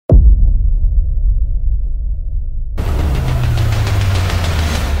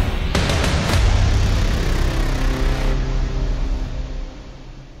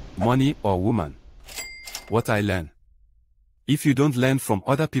money or woman. What I learn. If you don't learn from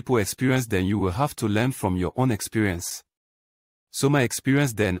other people's experience, then you will have to learn from your own experience. So my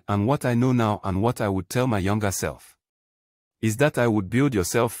experience then, and what I know now, and what I would tell my younger self, is that I would build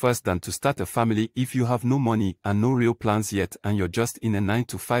yourself first than to start a family. If you have no money and no real plans yet and you're just in a 9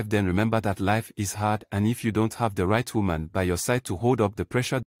 to 5, then remember that life is hard, and if you don't have the right woman by your side to hold up the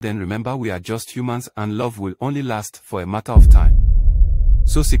pressure, then remember we are just humans and love will only last for a matter of time.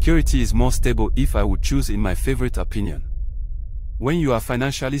 So security is more stable if I would choose, in my favorite opinion. When you are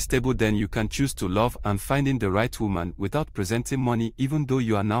financially stable, then you can choose to love and finding the right woman without presenting money, even though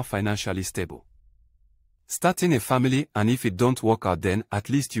you are now financially stable. Starting a family, and if it don't work out, then at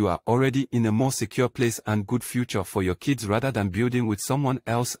least you are already in a more secure place and good future for your kids, rather than building with someone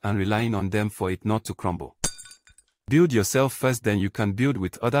else and relying on them for it not to crumble. Build yourself first, then you can build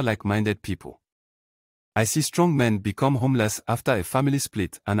with other like-minded people. I see strong men become homeless after a family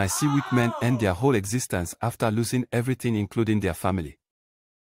split, and I see weak men end their whole existence after losing everything including their family.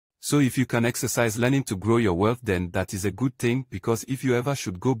 So if you can exercise learning to grow your wealth, then that is a good thing, because if you ever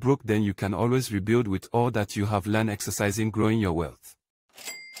should go broke, then you can always rebuild with all that you have learned exercising growing your wealth.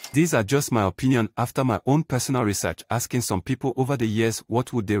 These are just my opinion after my own personal research, asking some people over the years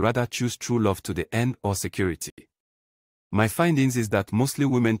what would they rather choose, true love to the end or security. My findings is that mostly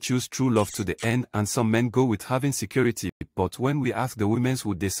women choose true love to the end and some men go with having security, but when we ask the women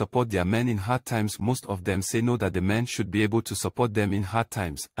would they support their men in hard times, most of them say no, that the men should be able to support them in hard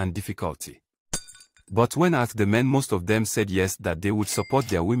times and difficulty. But when asked the men, most of them said yes, that they would support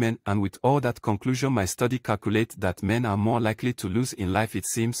their women, and with all that conclusion my study calculates that men are more likely to lose in life it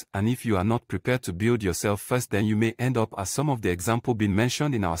seems, and if you are not prepared to build yourself first, then you may end up as some of the example been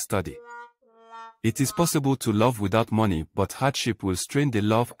mentioned in our study. It is possible to love without money, but hardship will strain the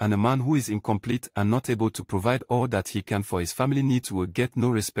love, and a man who is incomplete and not able to provide all that he can for his family needs will get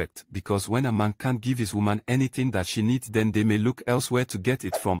no respect, because when a man can't give his woman anything that she needs, then they may look elsewhere to get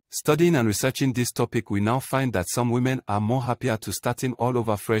it from. Studying and researching this topic, we now find that some women are more happier to starting all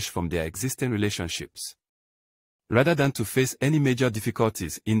over fresh from their existing relationships, rather than to face any major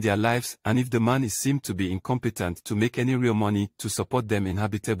difficulties in their lives, and if the man is seen to be incompetent to make any real money to support them in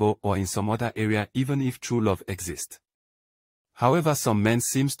habitable or in some other area, even if true love exists. However, some men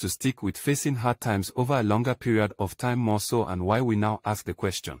seems to stick with facing hard times over a longer period of time more so, and why we now ask the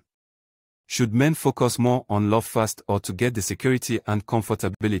question, should men focus more on love first or to get the security and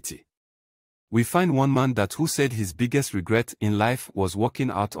comfortability? We find one man that who said his biggest regret in life was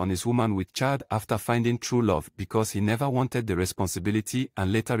walking out on his woman with child after finding true love, because he never wanted the responsibility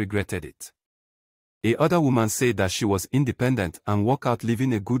and later regretted it. A other woman said that she was independent and walked out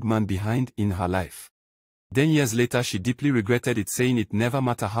leaving a good man behind in her life. Then years later she deeply regretted it, saying it never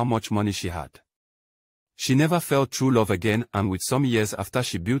mattered how much money she had. She never felt true love again, and with some years after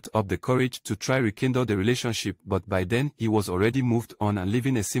she built up the courage to try rekindle the relationship, but by then he was already moved on and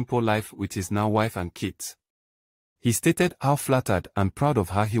living a simple life with his now wife and kids. He stated how flattered and proud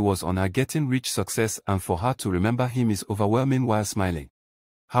of her he was on her getting rich success, and for her to remember him is overwhelming while smiling.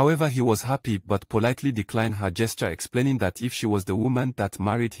 However, he was happy but politely declined her gesture, explaining that if she was the woman that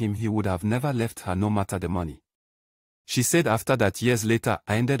married him, he would have never left her no matter the money. She said after that, years later,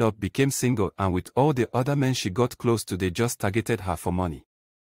 I ended up became single, and with all the other men she got close to, they just targeted her for money.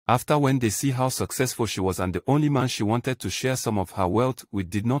 After, when they see how successful she was and the only man she wanted to share some of her wealth with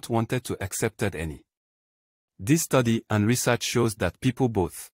did not wanted to accepted any. This study and research shows that people,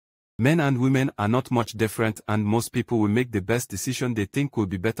 both men and women, are not much different, and most people will make the best decision they think will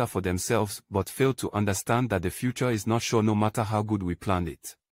be better for themselves, but fail to understand that the future is not sure no matter how good we planned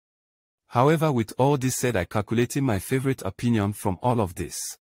it. However, with all this said, I calculated my favorite opinion from all of this.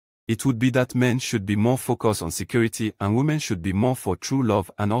 It would be that men should be more focused on security and women should be more for true love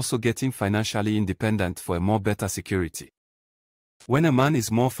and also getting financially independent for a more better security. When a man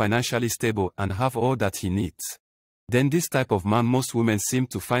is more financially stable and have all that he needs, then this type of man most women seem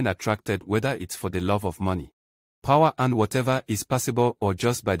to find attracted, whether it's for the love of money, power and whatever is possible, or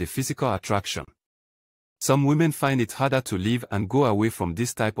just by the physical attraction. Some women find it harder to live and go away from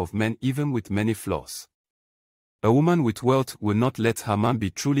this type of men even with many flaws. A woman with wealth will not let her man be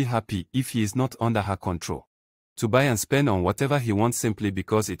truly happy if he is not under her control, to buy and spend on whatever he wants simply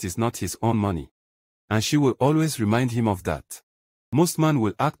because it is not his own money. And she will always remind him of that. Most men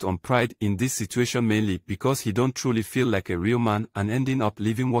will act on pride in this situation, mainly because he don't truly feel like a real man and ending up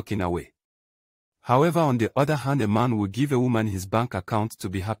leaving, walking away. However, on the other hand, a man will give a woman his bank account to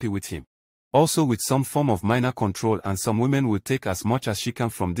be happy with him, also with some form of minor control, and some women will take as much as she can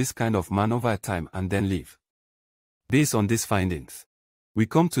from this kind of man over a time and then leave. Based on these findings, We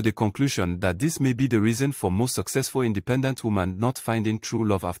come to the conclusion that this may be the reason for most successful independent women not finding true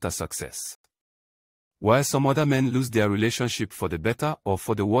love after success. While some other men lose their relationship for the better or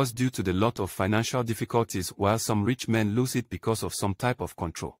for the worse due to the lot of financial difficulties, while some rich men lose it because of some type of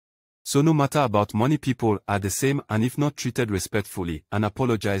control. So no matter about money, people are the same, and if not treated respectfully and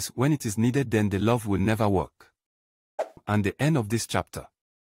apologize when it is needed, then the love will never work. And the end of this chapter.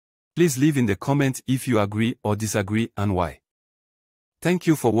 Please leave in the comments if you agree or disagree and why. Thank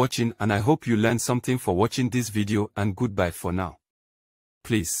you for watching, and I hope you learned something for watching this video, and goodbye for now.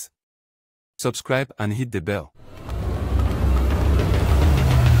 Please subscribe and hit the bell.